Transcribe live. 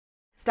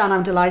Stan,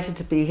 I'm delighted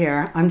to be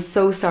here. I'm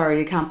so sorry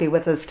you can't be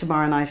with us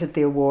tomorrow night at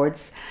the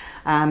awards.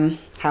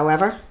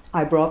 However,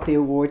 I brought the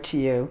award to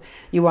you.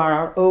 You are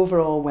our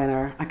overall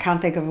winner. I can't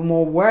think of a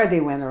more worthy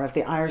winner of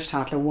the Irish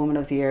Tatler Woman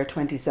of the Year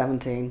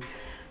 2017.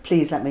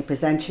 Please let me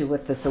present you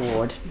with this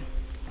award.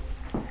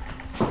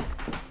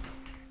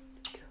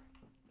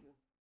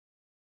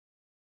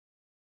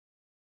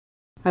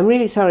 I'm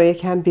really sorry I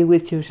can't be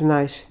with you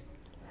tonight,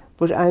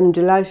 but I'm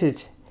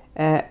delighted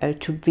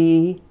to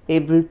be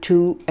able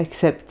to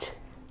accept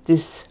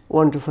this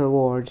wonderful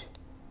award.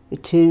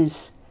 It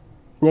is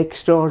an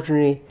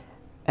extraordinary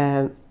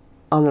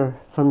honour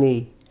for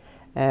me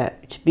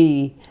to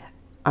be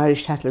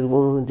Irish Tatler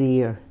Woman of the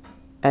Year,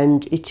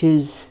 and it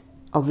is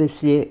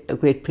obviously a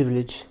great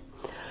privilege.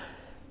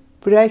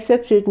 But I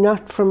accept it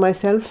not for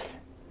myself,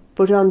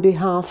 but on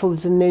behalf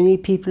of the many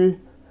people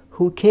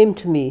who came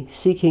to me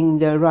seeking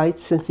their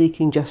rights and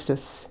seeking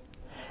justice,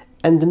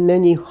 and the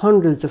many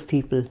hundreds of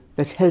people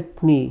that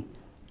helped me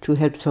to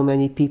help so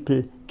many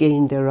people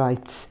gain their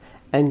rights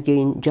and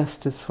gain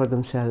justice for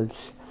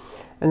themselves.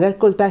 And that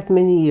goes back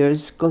many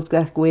years, goes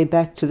back way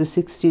back to the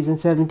 60s and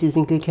 70s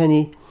in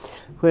Kilkenny,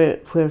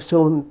 where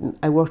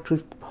I worked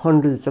with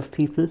hundreds of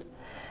people,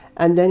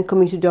 and then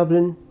coming to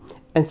Dublin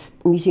and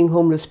meeting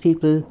homeless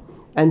people,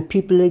 and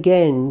people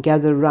again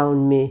gathered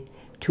around me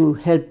to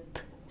help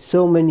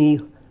so many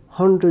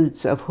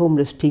hundreds of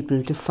homeless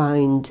people to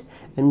find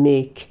and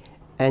make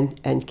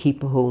and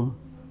keep a home.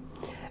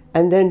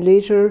 And then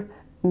later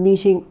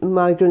meeting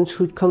migrants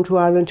who'd come to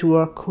Ireland to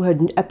work who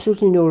had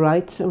absolutely no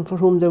rights and for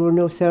whom there were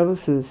no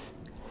services.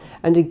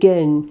 And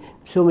again,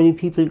 so many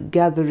people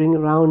gathering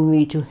around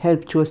me to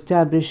help to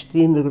establish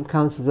the Immigrant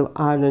Councils of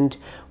Ireland,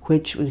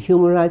 which was a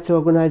human rights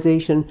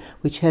organisation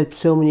which helped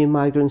so many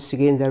migrants to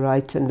gain their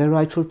rights and their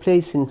rightful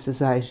place in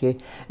society,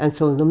 and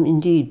so them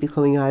indeed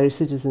becoming Irish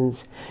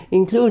citizens,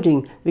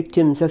 including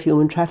victims of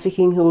human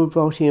trafficking who were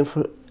brought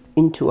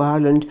into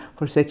Ireland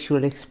for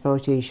sexual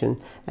exploitation,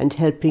 and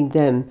helping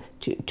them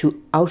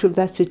to out of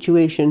that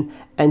situation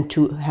and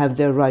to have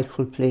their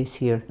rightful place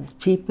here.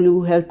 People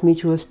who helped me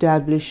to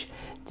establish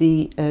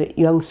the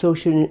Young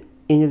Social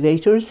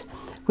Innovators,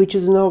 which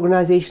is an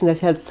organisation that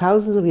helps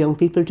thousands of young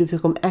people to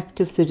become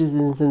active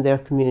citizens in their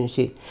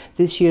community.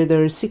 This year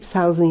there are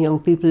 6,000 young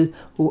people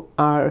who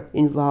are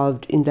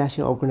involved in that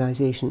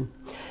organisation.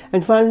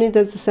 And finally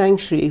there's the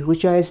Sanctuary,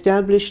 which I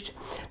established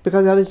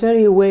because I was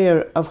very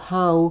aware of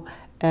how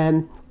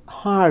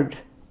hard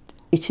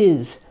it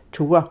is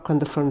to work on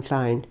the front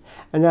line,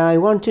 and I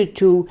wanted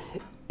to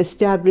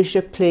establish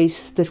a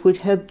place that would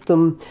help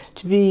them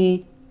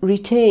to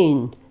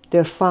retain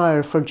their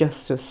fire for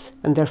justice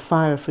and their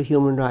fire for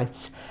human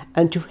rights,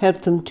 and to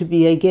help them to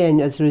be again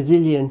as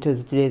resilient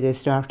as the day they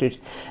started.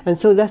 And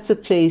so that's a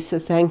place, a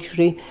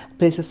sanctuary, a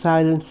place of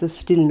silence, of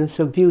stillness,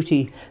 of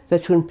beauty,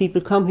 that when people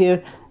come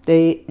here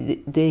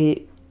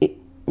they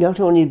not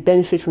only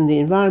benefit from the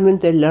environment,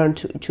 they learn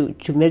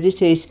to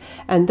meditate,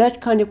 and that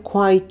kind of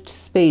quiet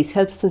space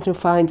helps them to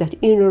find that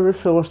inner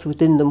resource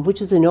within them, which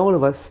is in all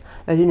of us,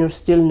 that inner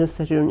stillness,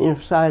 that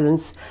inner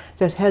silence,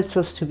 that helps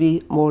us to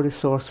be more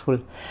resourceful.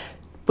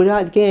 But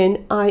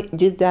again, I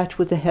did that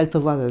with the help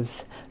of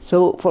others.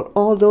 So for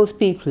all those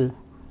people,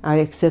 I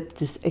accept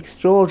this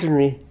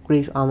extraordinary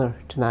great honour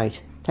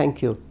tonight.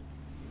 Thank you.